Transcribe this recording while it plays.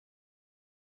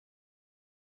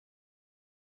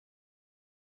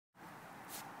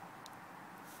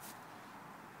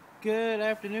Good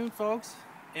afternoon, folks.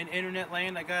 In internet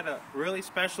land, I got a really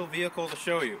special vehicle to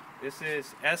show you. This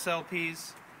is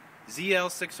SLP's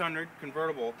ZL600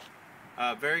 Convertible.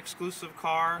 Very exclusive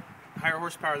car, higher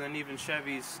horsepower than even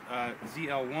Chevy's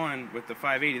ZL1 with the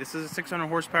 580. This is a 600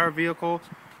 horsepower vehicle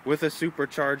with a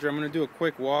supercharger. I'm going to do a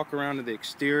quick walk around to the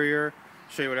exterior,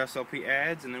 show you what SLP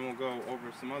adds, and then we'll go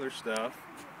over some other stuff.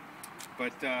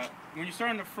 But when you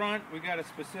start on the front, we got a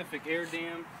specific air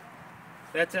dam.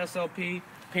 That's SLP,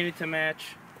 painted to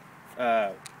match,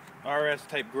 RS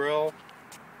type grille.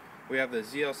 We have the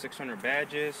ZL600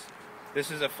 badges.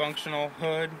 This is a functional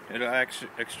hood. It'll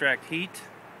actually extract heat,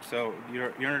 so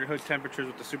your under hood temperatures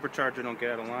with the supercharger don't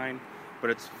get out of line,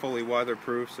 but it's fully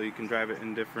weatherproof, so you can drive it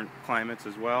in different climates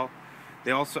as well.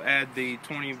 They also add the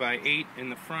 20x8 in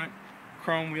the front,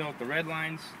 chrome wheel with the red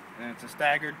lines, and it's a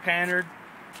staggered pattern,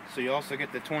 so you also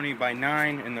get the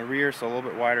 20x9 in the rear, so a little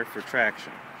bit wider for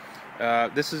traction.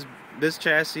 This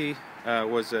chassis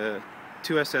was a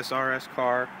 2SS RS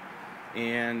car,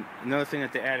 and another thing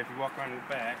that they add, if you walk around the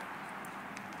back,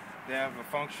 they have a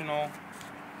functional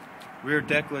rear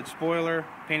deck lid spoiler,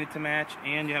 painted to match,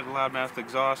 and you have the loudmouth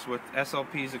exhaust with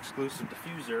SLP's exclusive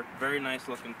diffuser. Very nice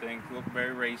looking thing, look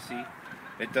very racy.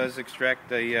 It does extract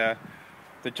the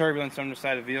turbulence on the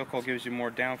side of the vehicle, gives you more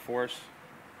downforce.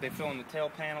 They fill in the tail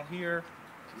panel here,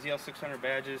 ZL600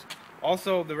 badges.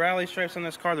 Also, the rally stripes on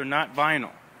this car, they're not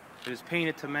vinyl. It is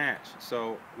painted to match,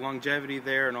 so longevity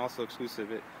there, and also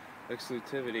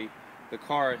exclusivity. The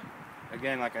car,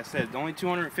 again, like I said, only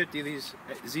 250 of these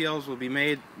ZLs will be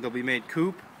made. They'll be made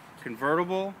coupe,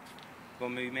 convertible. They'll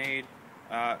be made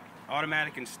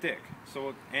automatic and stick.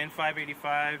 So, and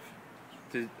 585,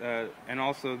 and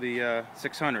also the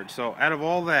 600. So, out of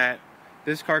all that,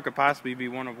 this car could possibly be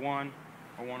one of one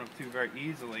or one of two very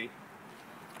easily.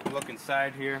 Look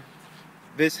inside here.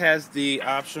 This has the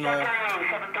optional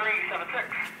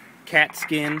cat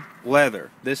skin leather.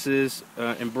 This is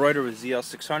embroidered with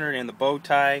ZL600 and the bow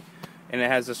tie, and it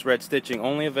has this red stitching,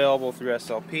 only available through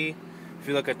SLP. If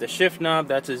you look at the shift knob,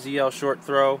 that's a ZL short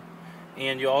throw,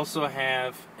 and you also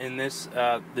have in this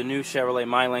the new Chevrolet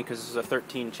MyLink, because this is a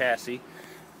 13 chassis.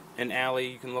 And alley,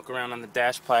 you can look around on the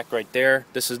dash plaque right there.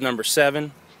 This is number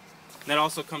 7. That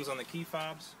also comes on the key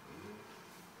fobs.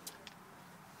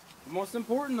 The most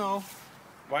important though,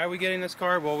 why are we getting this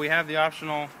car? Well, we have the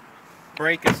optional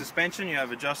brake and suspension. You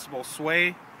have adjustable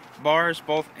sway bars,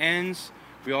 both ends.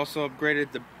 We also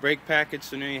upgraded the brake package,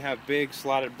 so now you have big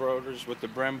slotted rotors with the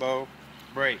Brembo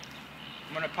brake.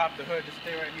 I'm going to pop the hood. Just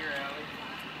stay right here, Allie.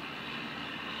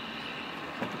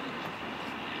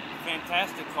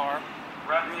 Fantastic car.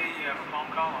 Rusty, you have a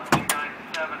phone call on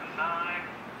 2979.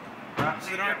 This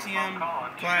is an RTM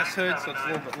class hood, so it's a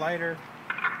little bit lighter.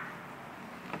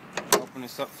 Open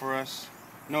this up for us.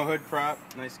 No hood prop,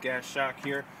 nice gas shock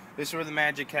here. This is where the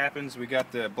magic happens. We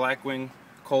got the Blackwing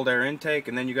cold air intake,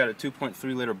 and then you got a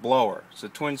 2.3 liter blower. So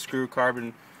twin screw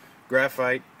carbon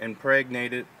graphite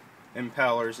impregnated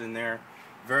impellers in there.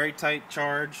 Very tight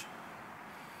charge.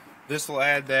 This will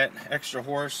add that extra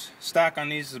horse. Stock on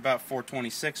these is about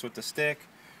 426 with the stick.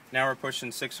 Now we're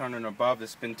pushing 600 and above.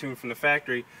 This has been tuned from the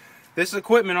factory. This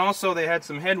equipment also, they had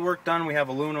some head work done. We have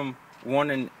aluminum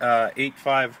 1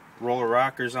 8.5 roller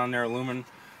rockers on there, aluminum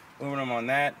on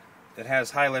that. It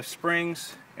has high lift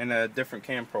springs and a different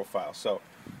cam profile. So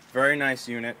very nice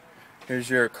unit. Here's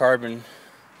your carbon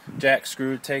jack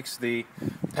screw. Takes the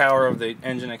power of the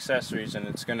engine accessories and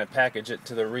it's going to package it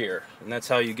to the rear. And that's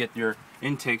how you get your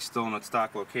intake still in its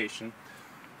stock location.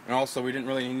 And also, we didn't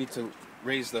really need to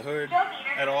raise the hood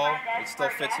at all. It still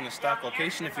fits in the stock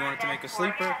location if you wanted to make a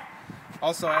sleeper.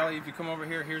 Also, Allie, if you come over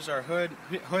here, here's our hood.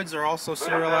 Hoods are also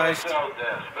serialized.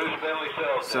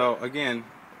 So again,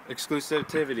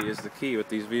 exclusivity is the key with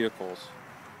these vehicles.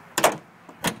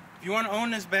 If you want to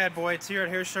own this bad boy, it's here at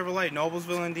Hare Chevrolet,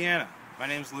 Noblesville, Indiana. My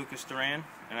name is Duran,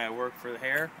 and I work for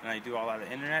Hare, and I do all out of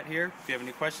the internet here. If you have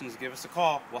any questions, give us a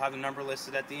call. We'll have the number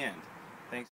listed at the end.